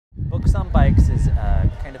Books on Bikes is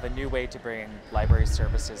kind of a new way to bring library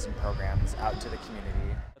services and programs out to the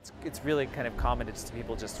community. It's really kind of common to just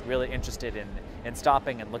people just really interested in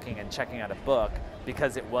stopping and looking and checking out a book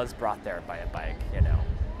because it was brought there by a bike, you know.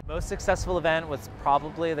 Most successful event was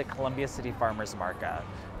probably the Columbia City Farmers Market.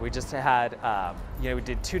 We just had, we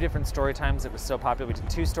did 2 different story times. It was so popular. We did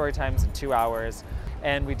 2 story times in 2 hours,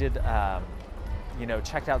 and we did,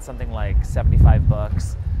 checked out something like 75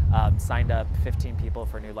 books, signed up 15 people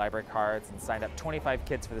for new library cards, and signed up 25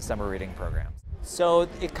 kids for the summer reading programs. So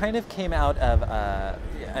it kind of came out of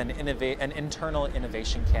an internal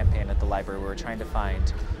innovation campaign at the library. We were trying to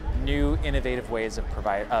find new innovative ways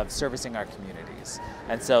of servicing our communities.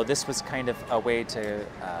 And so this was kind of a way to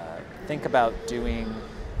think about doing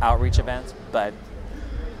outreach events, but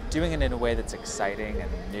doing it in a way that's exciting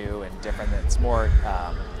and new and different, that's more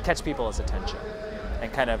catch people's attention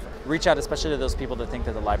and kind of reach out especially to those people that think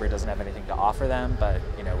that the library doesn't have anything to offer them, but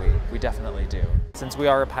we definitely do. Since we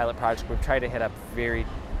are a pilot project, we've tried to hit up very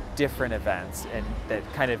different events and that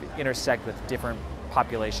kind of intersect with different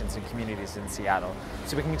populations and communities in Seattle.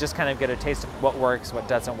 So we can just kind of get a taste of what works, what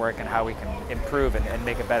doesn't work, and how we can improve and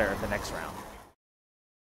make it better the next round.